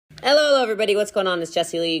Hello, everybody. What's going on? It's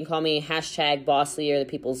Jessie Lee. You can call me #BossLee or the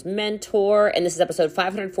People's Mentor. And this is episode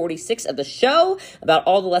 546 of the show about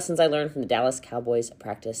all the lessons I learned from the Dallas Cowboys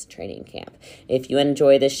practice training camp. If you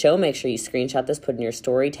enjoy this show, make sure you screenshot this, put in your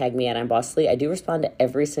story, tag me at I'm Boss Lee. I do respond to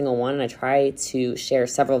every single one, and I try to share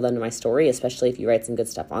several of them to my story, especially if you write some good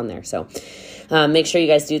stuff on there. So make sure you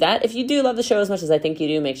guys do that. If you do love the show as much as I think you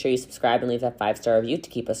do, make sure you subscribe and leave that 5-star review to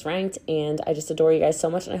keep us ranked. And I just adore you guys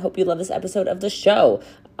so much, and I hope you love this episode of the show.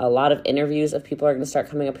 A lot of interviews of people are going to start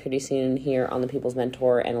coming up pretty soon here on the People's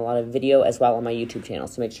Mentor, and a lot of video as well on my YouTube channel.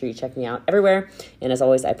 So make sure you check me out everywhere. And as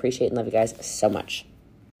always, I appreciate and love you guys so much.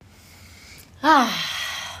 Well,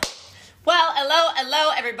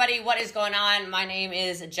 hello, everybody. What is going on? My name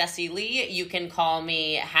is Jessie Lee. You can call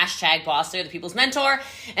me #BossLee or the People's Mentor.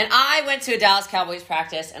 And I went to a Dallas Cowboys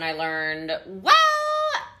practice, and I learned,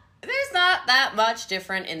 there's not that much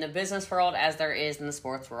different in the business world as there is in the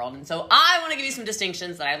sports world. And so I want to give you some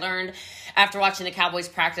distinctions that I learned after watching the Cowboys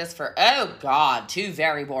practice for, 2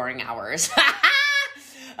 very boring hours.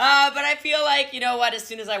 But I feel like, you know what, as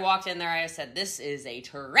soon as I walked in there, I said, this is a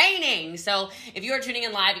training. So if you are tuning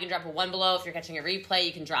in live, you can drop a 1 below. If you're catching a replay,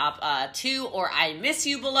 you can drop 2 or I miss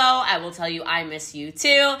you below. I will tell you I miss you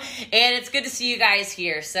too. And it's good to see you guys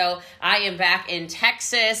here. So I am back in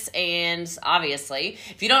Texas, and obviously,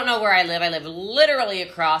 if you don't know where I live literally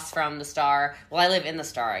across from the Star. Well, I live in the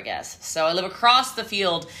Star, I guess. So I live across the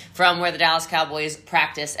field from where the Dallas Cowboys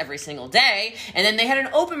practice every single day. And then they had an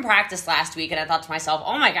open practice last week, and I thought to myself,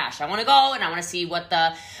 oh my gosh, I want to go and I want to see what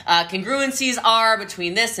the congruencies are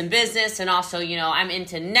between this and business. And also, you know, I'm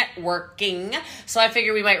into networking. So I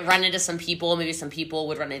figured we might run into some people. Maybe some people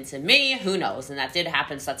would run into me. Who knows? And that did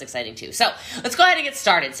happen. So that's exciting too. So let's go ahead and get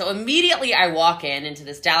started. So immediately I walk into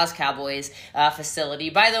this Dallas Cowboys facility.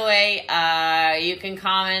 By the way, you can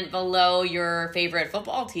comment below your favorite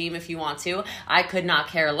football team if you want to. I could not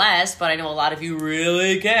care less, but I know a lot of you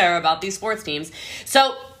really care about these sports teams.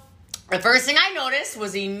 So the first thing I noticed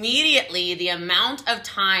was immediately the amount of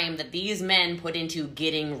time that these men put into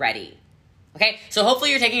getting ready. Okay, so hopefully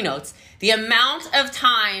you're taking notes. The amount of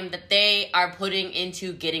time that they are putting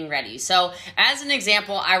into getting ready. So as an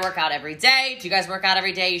example, I work out every day. Do you guys work out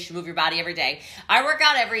every day? You should move your body every day. I work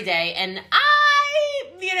out every day, and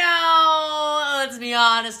let's be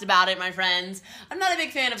honest about it, my friends. I'm not a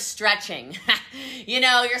big fan of stretching.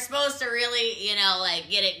 You're supposed to really,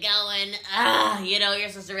 get it going. You're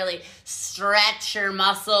supposed to really stretch your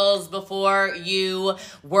muscles before you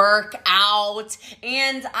work out.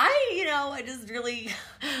 And I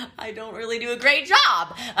don't really do a great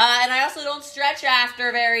job. And I also don't stretch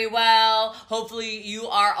after very well. Hopefully you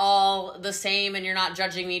are all the same and you're not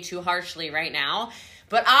judging me too harshly right now.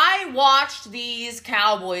 But I watched these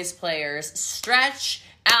Cowboys players stretch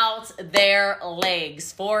out their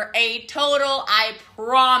legs for a total, I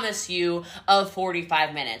promise you, of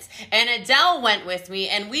 45 minutes. And Adele went with me,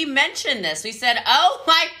 and we mentioned this. We said, oh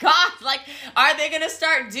my God, are they going to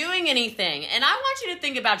start doing anything? And I want you to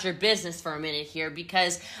think about your business for a minute here,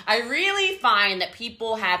 because I really find that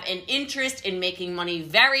people have an interest in making money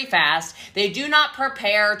very fast. They do not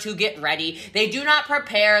prepare to get ready. They do not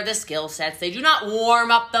prepare the skill sets. They do not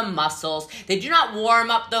warm up the muscles. They do not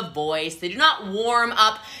warm up the voice. They do not warm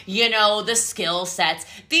up the skill sets.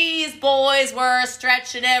 These boys were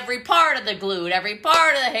stretching every part of the glute, every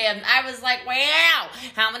part of the ham. I was like, wow,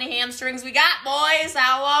 how many hamstrings we got, boys?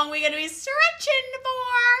 How long we going to be stretching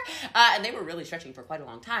for? And they were really stretching for quite a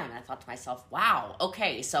long time. And I thought to myself, wow,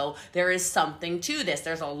 okay, so there is something to this.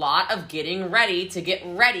 There's a lot of getting ready to get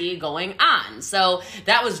ready going on. So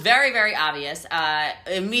that was very, very obvious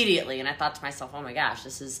immediately. And I thought to myself, oh my gosh,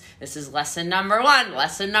 this is lesson number one.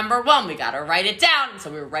 Lesson number one, we got to write it down. So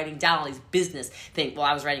we were writing down all these business things. Well,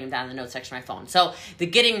 I was writing them down in the notes section of my phone. So the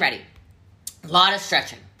getting ready, a lot of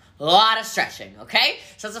stretching, okay?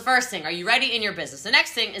 So that's the first thing. Are you ready in your business? The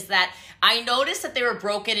next thing is that I noticed that they were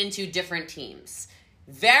broken into different teams.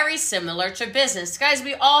 Very similar to business. Guys,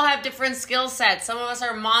 we all have different skill sets. Some of us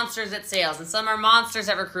are monsters at sales, and some are monsters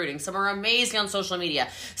at recruiting. Some are amazing on social media.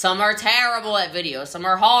 Some are terrible at video. Some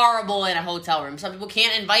are horrible in a hotel room. Some people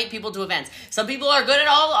can't invite people to events. Some people are good at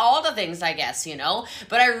all the things, I guess,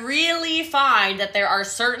 But I really find that there are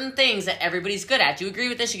certain things that everybody's good at. Do you agree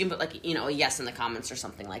with this? You can put a yes in the comments or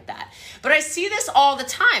something like that. But I see this all the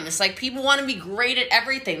time. It's like people want to be great at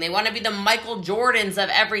everything. They want to be the Michael Jordans of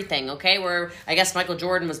everything, okay? Where I guess Michael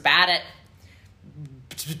Jordan was bad at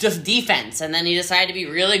just defense, and then he decided to be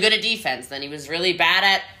really good at defense. Then he was really bad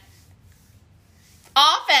at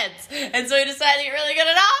offense, and so he decided to get really good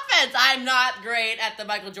at offense. I'm not great at the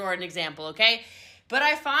Michael Jordan example, okay? But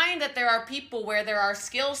I find that there are people where there are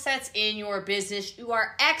skill sets in your business you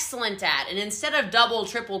are excellent at. And instead of double,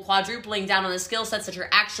 triple, quadrupling down on the skill sets that you're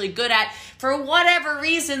actually good at, for whatever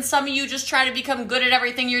reason, some of you just try to become good at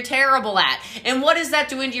everything you're terrible at. And what is that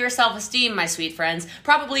doing to your self-esteem, my sweet friends?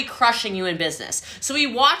 Probably crushing you in business. So we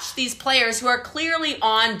watch these players who are clearly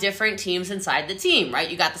on different teams inside the team, right?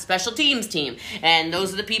 You got the special teams team, and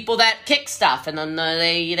those are the people that kick stuff, and then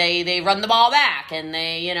they run the ball back, and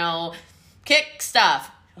they, kick stuff.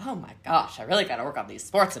 Oh my gosh, I really got to work on these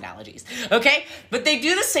sports analogies. Okay? But they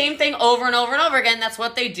do the same thing over and over and over again. That's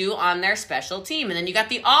what they do on their special team. And then you got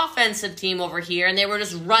the offensive team over here, and they were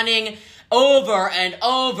just running over and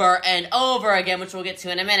over and over again, which we'll get to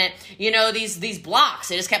in a minute. These blocks,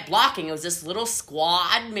 they just kept blocking. It was this little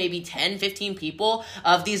squad, maybe 10, 15 people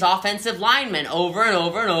of these offensive linemen over and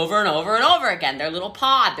over and over and over and over again. Their little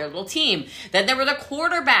pod, their little team. Then there were the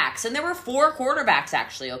quarterbacks, and there were 4 quarterbacks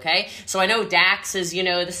actually, okay? So I know Dax is, the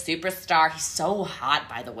superstar. He's so hot,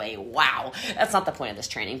 by the way. Wow. That's not the point of this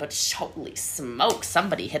training, but holy smokes,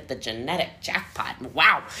 somebody hit the genetic jackpot.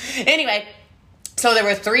 Wow. Anyway, so there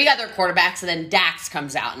were 3 other quarterbacks, and then Dax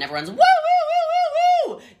comes out, and everyone's woo, woo,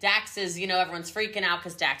 woo, woo, woo. Dax is, everyone's freaking out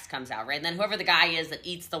because Dax comes out, right? And then whoever the guy is that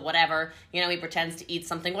eats the whatever, he pretends to eat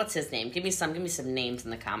something. What's his name? Give me some names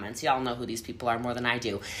in the comments. Y'all know who these people are more than I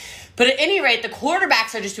do. But at any rate, the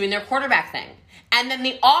quarterbacks are just doing their quarterback thing. And then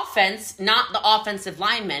the offense, not the offensive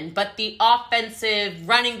linemen, but the offensive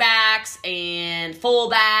running backs and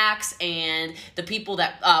fullbacks and the people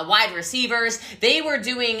that, wide receivers, they were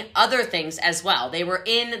doing other things as well. They were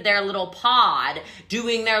in their little pod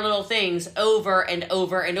doing their little things over and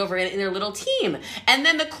over and over again in their little team. And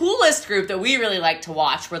then the coolest group that we really like to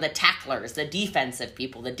watch were the tacklers, the defensive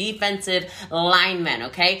people, the defensive linemen,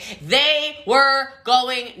 okay? They were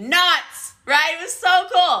going nuts. Right? It was so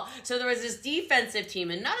cool. So there was this defensive team,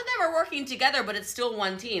 and none of them are working together, but it's still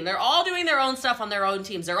one team. They're all doing their own stuff on their own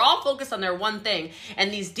teams. They're all focused on their one thing,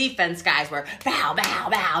 and these defense guys were bow, bow,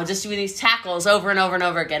 bow, just doing these tackles over and over and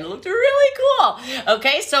over again. It looked really cool.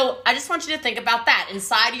 Okay, so I just want you to think about that.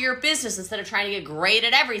 Inside of your business, instead of trying to get great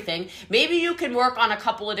at everything, maybe you can work on a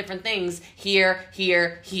couple of different things here,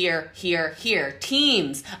 here, here, here, here.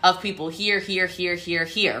 Teams of people here, here, here, here,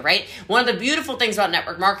 here, right? One of the beautiful things about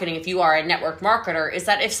network marketing, if you are a network marketer, is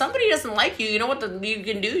that if somebody doesn't like you, you know what you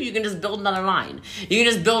can do? You can just build another line. You can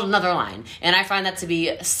just build another line. And I find that to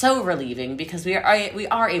be so relieving because we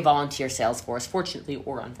are a volunteer sales force, fortunately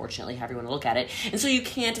or unfortunately, however you want to look at it. And so you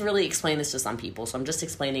can't really explain this to some people, so I'm just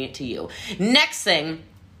explaining it to you. Next thing,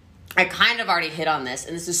 I kind of already hit on this,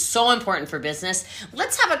 and this is so important for business.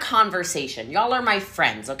 Let's have a conversation. Y'all are my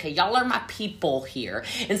friends, okay? Y'all are my people here.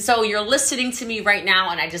 And so you're listening to me right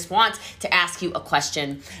now, and I just want to ask you a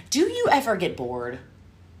question. Do you ever get bored?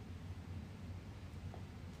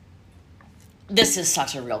 This is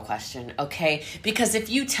such a real question, okay? Because if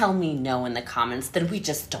you tell me no in the comments, then we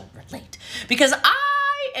just don't relate. Because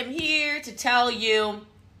I am here to tell you,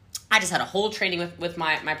 I just had a whole training with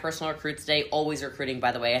my personal recruits today. Always recruiting,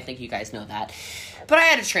 by the way. I think you guys know that. But I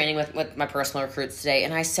had a training with my personal recruits today,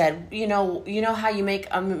 and I said, you know how you make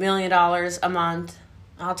 $1 million a month?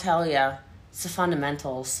 I'll tell you, it's the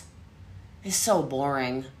fundamentals. It's so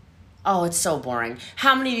boring. Oh, it's so boring.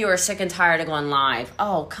 How many of you are sick and tired of going live?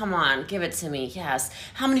 Oh, come on, give it to me. Yes.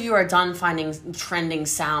 How many of you are done finding trending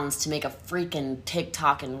sounds to make a freaking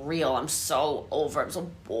TikTok and reel? I'm so over. I'm so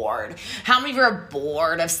bored. How many of you are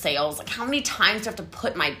bored of sales? Like, how many times do I have to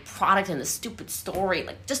put my product in the stupid story?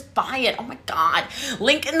 Like, just buy it. Oh my God.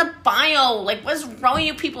 Link in the bio. Like, what's wrong with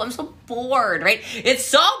you people? I'm so bored, right? It's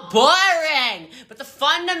so boring. But the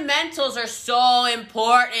fundamentals are so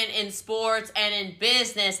important in sports and in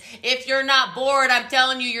business. If you're not bored, I'm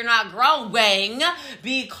telling you, you're not growing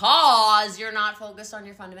because you're not focused on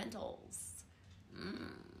your fundamentals.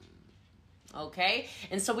 Okay?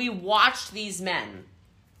 And so we watched these men.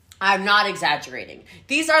 I'm not exaggerating.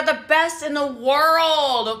 These are the best in the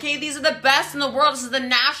world, okay? These are the best in the world. This is the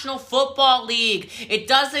National Football League. It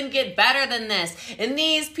doesn't get better than this. And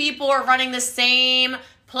these people are running the same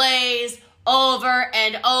plays over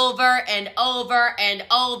and over and over and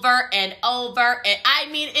over and over. And I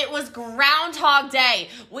mean, it was Groundhog Day.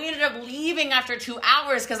 We ended up leaving after 2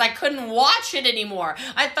 hours because I couldn't watch it anymore.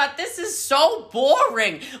 I thought, this is so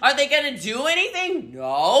boring. Are they going to do anything?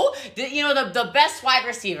 No. The best wide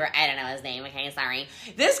receiver, I don't know his name, okay, sorry.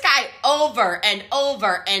 This guy over and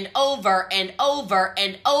over and over and over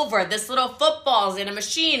and over. This little football's in a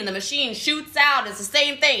machine, and the machine shoots out. It's the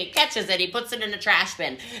same thing. He catches it. He puts it in a trash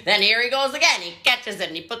bin. Then here he goes again. He catches it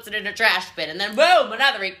and he puts it in a trash bin. And then boom,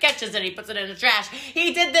 another. He catches it and he puts it in the trash.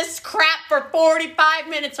 He did this crap for 45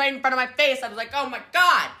 minutes right in front of my face. I was like, oh my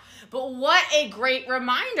God. But what a great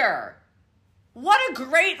reminder. What a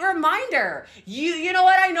great reminder. You know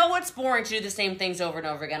what? I know it's boring to do the same things over and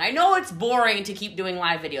over again. I know it's boring to keep doing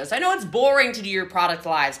live videos. I know it's boring to do your product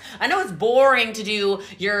lives. I know it's boring to do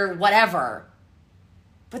your whatever.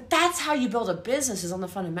 But that's how you build a business, is on the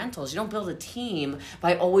fundamentals. You don't build a team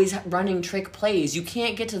by always running trick plays. You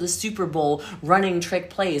can't get to the Super Bowl running trick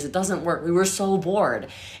plays. It doesn't work. We were so bored.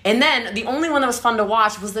 And then the only one that was fun to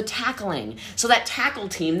watch was the tackling. So that tackle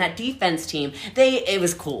team, that defense team, it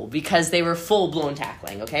was cool because they were full-blown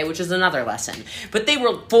tackling, okay, which is another lesson. But they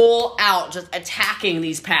were full out just attacking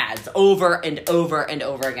these pads over and over and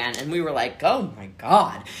over again. And we were like, oh my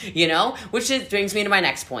God, which brings me to my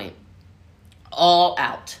next point. All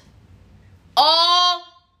out. All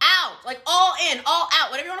out. Like all in, all out,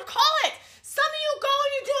 whatever you want to call it. Some of you go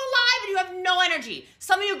and you do a live and you have no energy.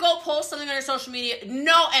 Some of you go post something on your social media,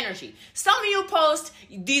 no energy. Some of you post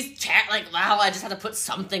these wow, I just had to put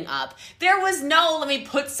something up. There was no, let me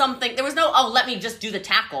put something. There was no, let me just do the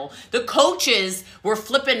tackle. The coaches were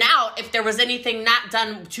flipping out if there was anything not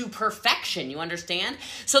done to perfection, you understand?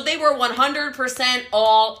 So they were 100%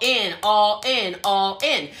 all in, all in, all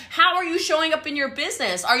in. How are you showing up in your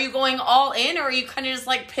business? Are you going all in, or are you kind of just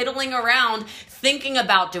like piddling around thinking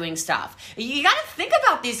about doing stuff? You got to think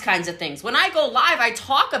about these kinds of things. When I go live, I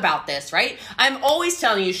talk about this, right? I'm always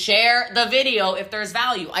telling you, share the video if there's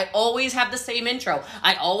value. I always have the same intro.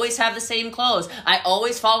 I always have the same close. I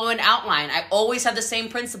always follow an outline. I always have the same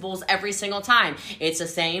principles every single time. It's the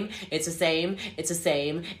same. It's the same. It's the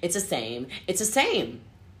same. It's the same. It's the same.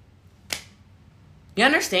 You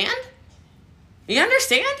understand? You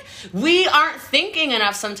understand? We aren't thinking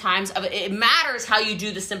enough sometimes of it. It matters how you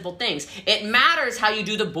do the simple things. It matters how you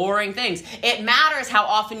do the boring things. It matters how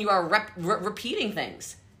often you are repeating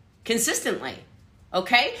things consistently.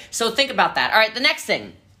 Okay? So think about that. All right, the next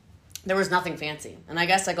thing. There was nothing fancy. And I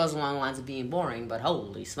guess that goes along the lines of being boring, but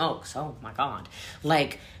holy smokes, oh my God.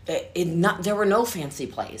 There were no fancy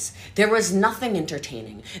plays. There was nothing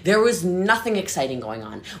entertaining. There was nothing exciting going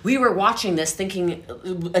on. We were watching this thinking,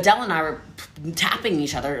 Adele and I were tapping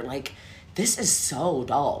each other like, this is so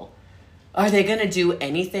dull. Are they going to do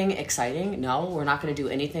anything exciting? No, we're not going to do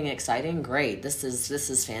anything exciting. Great. This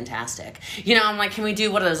is fantastic. I'm like, can we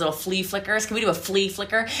do one of those little flea flickers? Can we do a flea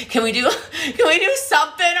flicker? Can we do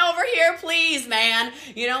something over here, please, man?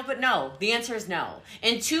 But no, the answer is no.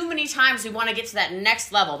 And too many times we want to get to that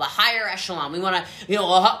next level, the higher echelon. We want to,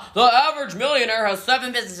 the average millionaire has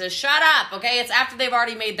 7 businesses. Shut up. Okay. It's after they've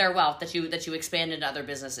already made their wealth that you expand into other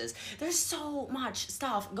businesses. There's so much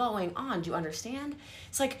stuff going on. Do you understand?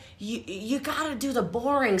 It's like you got to do the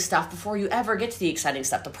boring stuff before you ever get to the exciting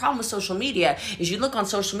stuff. The problem with social media is you look on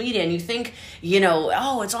social media and you think,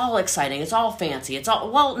 it's all exciting. It's all fancy.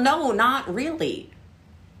 Well, no, not really.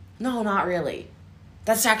 No, not really.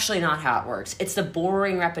 That's actually not how it works. It's the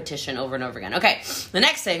boring repetition over and over again. Okay, the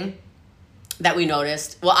next thing that I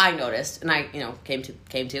noticed, and I, came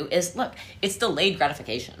to is, look, it's delayed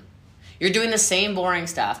gratification. You're doing the same boring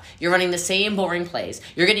stuff. You're running the same boring plays.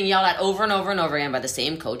 You're getting yelled at over and over and over again by the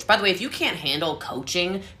same coach. By the way, if you can't handle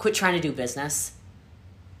coaching, quit trying to do business.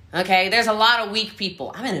 Okay, there's a lot of weak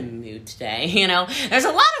people. I'm in a mood today, There's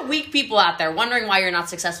a lot of weak people out there wondering why you're not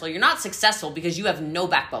successful. You're not successful because you have no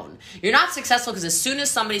backbone. You're not successful because as soon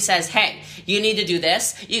as somebody says, hey, you need to do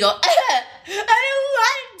this, you go, I don't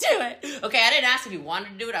want to do it. Okay, I didn't ask if you wanted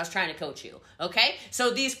to do it. I was trying to coach you. Okay,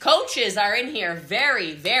 so these coaches are in here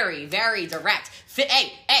very, very, very direct.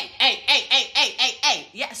 Hey.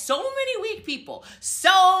 Yeah, so many weak people.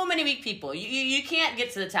 So many weak people. You can't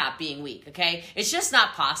get to the top being weak, okay? It's just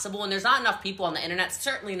not possible, and there's not enough people on the internet,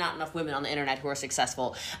 certainly not enough women on the internet who are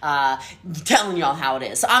successful telling y'all how it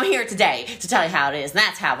is. So I'm here today to tell you how it is, and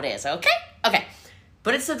that's how it is, okay? Okay,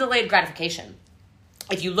 but it's a delayed gratification.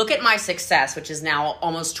 If you look at my success, which is now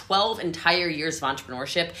almost 12 entire years of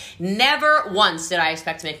entrepreneurship, never once did I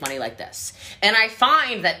expect to make money like this. And I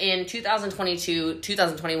find that in 2022,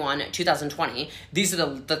 2021, 2020, these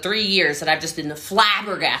are the 3 years that I've just been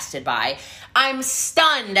flabbergasted by. I'm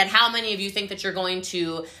stunned at how many of you think that you're going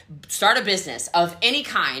to start a business of any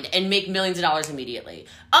kind and make millions of dollars immediately.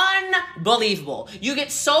 Unbelievable. You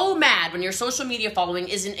get so mad when your social media following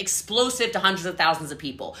isn't explosive to hundreds of thousands of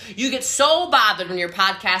people. You get so bothered when your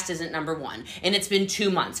podcast isn't number one, and it's been 2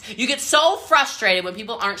 months. You get so frustrated when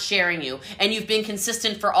people aren't sharing you, and you've been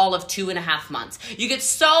consistent for all of 2.5 months. You get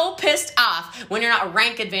so pissed off when you're not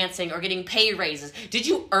rank advancing or getting pay raises. Did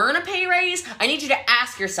you earn a pay raise? I need you to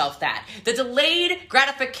ask yourself that. The delayed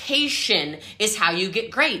gratification is how you get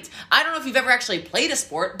great. I don't know if you've ever actually played a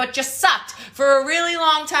sport, but just sucked for a really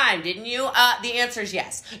long time, didn't you? The answer is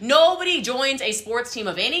yes. Nobody joins a sports team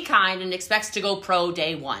of any kind and expects to go pro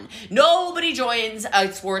day one. Nobody joins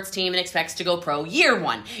a sports team and expects to go pro year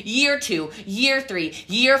 1, year 2, year 3,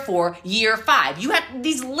 year 4, year 5. You have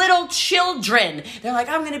these little children. They're like,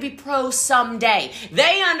 I'm going to be pro someday.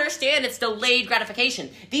 They understand it's delayed gratification.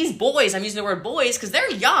 These boys, I'm using the word boys because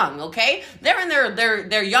they're young, okay? They're in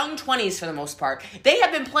their young 20s for the most part. They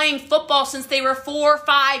have been playing football since they were 4 or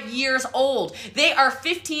 5 years old. They are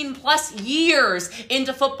 15 plus years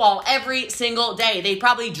into football every single day. They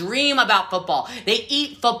probably dream about football. They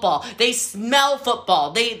eat football. They smell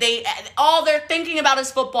football. They all they're thinking about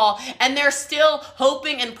is football, and they're still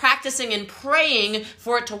hoping and practicing and praying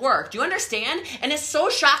for it to work. Do you understand? And it's so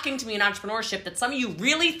shocking to me in entrepreneurship that some of you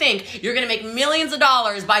really think you're going to make millions of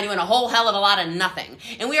dollars by doing a whole hell of a lot of nothing.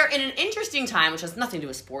 And we are in an interesting time, which has nothing to do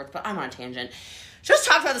with sports, but I'm on a tangent. Just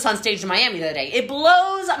talked about this on stage in Miami the other day. It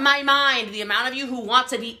blows my mind the amount of you who want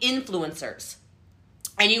to be influencers.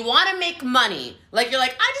 And you want to make money. Like, you're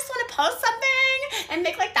like, I just want to post something and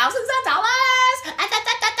make like thousands of dollars.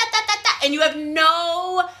 And you have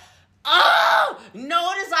no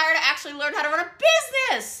desire to actually learn how to run a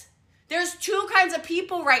business. There's 2 kinds of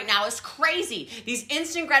people right now. It's crazy. These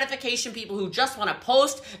instant gratification people who just want to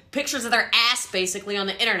post pictures of their ass basically on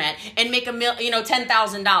the internet and make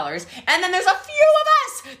 $10,000. And then there's a few of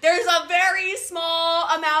us. There's a very small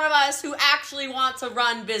amount of us who actually want to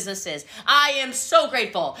run businesses. I am so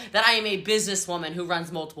grateful that I am a businesswoman who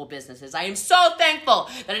runs multiple businesses. I am so thankful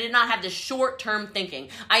that I did not have this short-term thinking.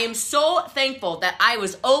 I am so thankful that I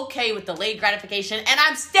was okay with delayed gratification, and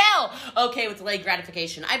I'm still okay with delayed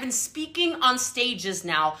gratification. I've been speaking on stages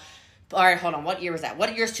now. All right, hold on. What year was that?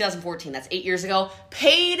 What year is 2014? That's 8 years ago.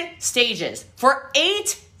 Paid stages for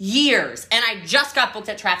 8 years. And I just got booked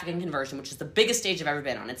at Traffic and Conversion, which is the biggest stage I've ever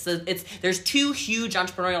been on. There's 2 huge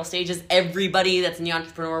entrepreneurial stages everybody that's in the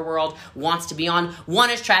entrepreneur world wants to be on. One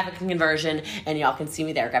is Traffic and Conversion, and y'all can see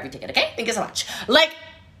me there. Grab your ticket, okay? Thank you so much. Like,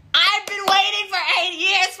 I've been waiting for 8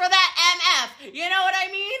 years for that MF. You know what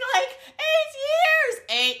I mean? Like,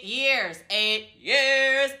 8 years. 8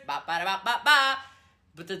 years. Ba, ba, ba, ba, ba.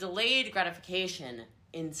 But the delayed gratification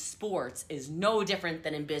in sports is no different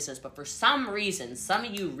than in business. But for some reason, some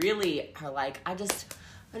of you really are like, I just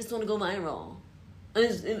want to go viral.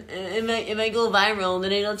 If I go viral,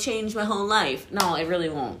 then it'll change my whole life. No, it really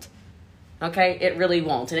won't. Okay? It really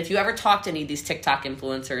won't. And if you ever talk to any of these TikTok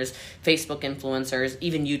influencers, Facebook influencers,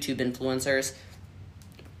 even YouTube influencers,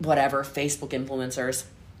 whatever, Facebook influencers,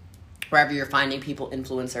 wherever you're finding people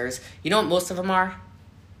influencers, you know what most of them are?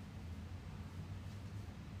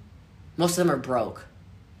 Most of them are broke.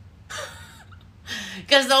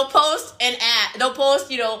 Because they'll post an ad, they'll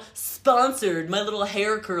post, sponsored, my little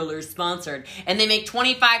hair curler sponsored, and they make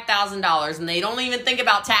 $25,000 and they don't even think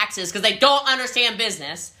about taxes because they don't understand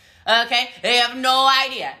business. Okay? They have no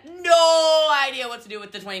idea what to do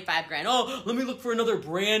with the 25 grand. Oh, let me look for another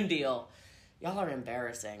brand deal. Y'all are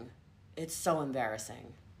embarrassing. It's so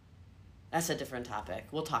embarrassing. That's a different topic.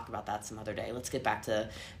 We'll talk about that some other day. Let's get back to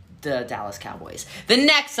the Dallas Cowboys. The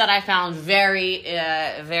next that I found very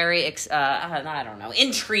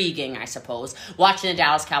intriguing, I suppose, watching the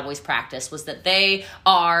Dallas Cowboys practice was that they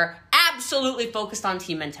are absolutely focused on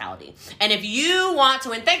team mentality. And if you want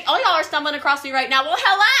to win, all y'all are stumbling across me right now. Well,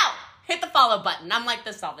 hello! Hit the follow button. I'm like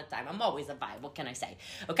this all the time. I'm always a vibe. What can I say?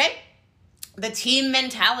 Okay? The team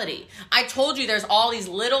mentality. I told you there's all these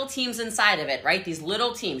little teams inside of it, right? These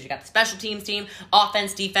little teams. You got the special teams team,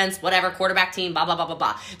 offense, defense, whatever, quarterback team, blah, blah, blah, blah,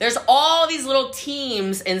 blah. There's all these little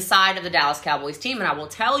teams inside of the Dallas Cowboys team, and I will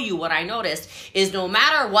tell you what I noticed is no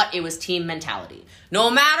matter what, it was team mentality. No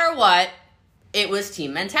matter what, it was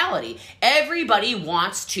team mentality. Everybody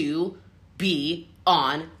wants to be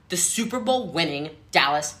on the Super Bowl winning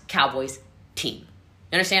Dallas Cowboys team.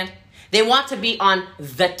 You understand? They want to be on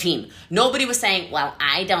the team. Nobody was saying, well,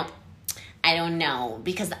 I don't know,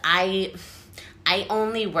 because I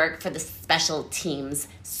only work for the special teams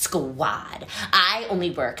squad. I'm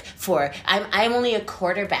only a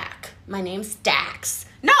quarterback. My name's Dax.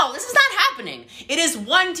 No, this is not happening. It is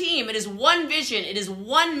one team. It is one vision. It is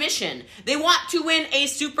one mission. They want to win a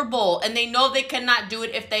Super Bowl, and they know they cannot do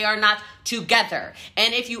it if they are not together.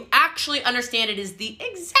 And if you actually understand it is the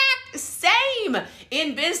exact same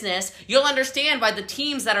in business, you'll understand why the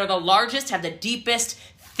teams that are the largest have the deepest,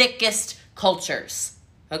 thickest cultures.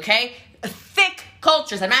 okay? Thick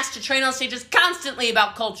cultures. I'm asked to train on stages constantly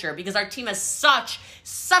about culture because our team has such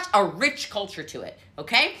a rich culture to it,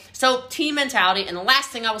 okay? So team mentality. And the last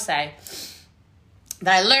thing I will say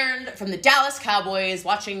that I learned from the Dallas Cowboys,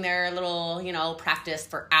 watching their little, practice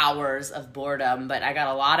for hours of boredom, but I got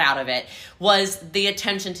a lot out of it, was the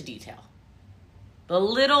attention to detail. The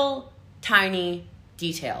little tiny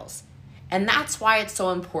details. And that's why it's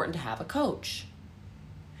so important to have a coach.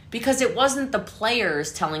 Because it wasn't the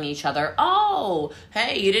players telling each other, oh,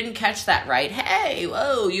 hey, you didn't catch that right. Hey,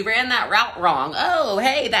 whoa, you ran that route wrong. Oh,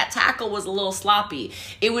 hey, that tackle was a little sloppy.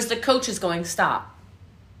 It was the coaches going, stop.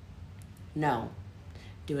 No.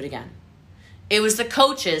 Do it again. It was the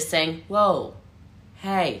coaches saying, whoa,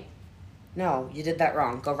 hey, no, you did that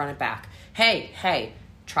wrong. Go run it back. Hey,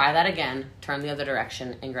 try that again. Turn the other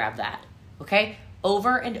direction and grab that. Okay?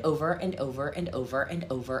 Over and over and over and over and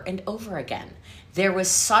over and over again. There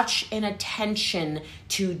was such an attention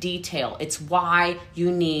to detail. It's why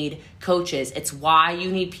you need coaches. It's why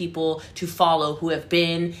you need people to follow who have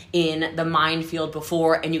been in the minefield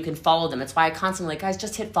before and you can follow them. It's why I constantly guys,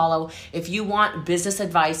 just hit follow. If you want business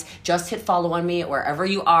advice, just hit follow on me wherever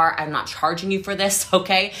you are. I'm not charging you for this,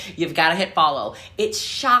 okay? You've got to hit follow. It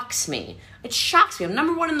shocks me. It shocks me. I'm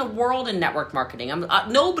number one in the world in network marketing.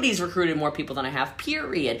 Nobody's recruited more people than I have,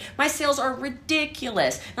 period. My sales are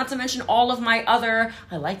ridiculous. Not to mention all of my other,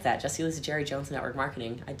 I like that, Jesse Lisa Jerry Jones network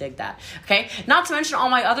marketing. I dig that. Okay? Not to mention all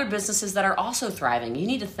my other businesses that are also thriving. You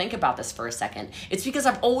need to think about this for a second. It's because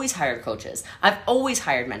I've always hired coaches. I've always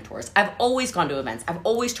hired mentors. I've always gone to events. I've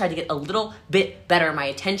always tried to get a little bit better. My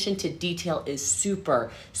attention to detail is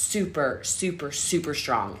super, super, super, super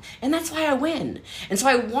strong. And that's why I win. And so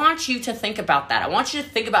I want you to think about that. I want you to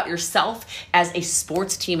think about yourself as a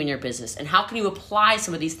sports team in your business and how can you apply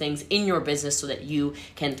some of these things in your business so that you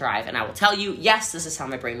can thrive. And I will tell you, yes, this is how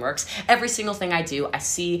my brain works. Every single thing I do, I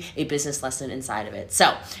see a business lesson inside of it. So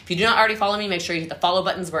if you do not already follow me, make sure you hit the follow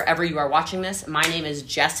buttons wherever you are watching this. My name is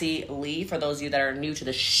Jessie Lee. For those of you that are new to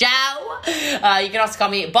the show, you can also call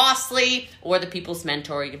me Boss Lee or the People's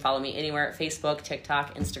Mentor. You can follow me anywhere: Facebook,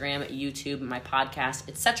 TikTok, Instagram, YouTube, my podcast,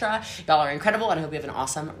 etc. Y'all are incredible, and I hope you have an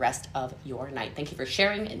awesome rest of your night. Thank you for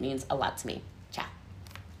sharing. It means a lot to me.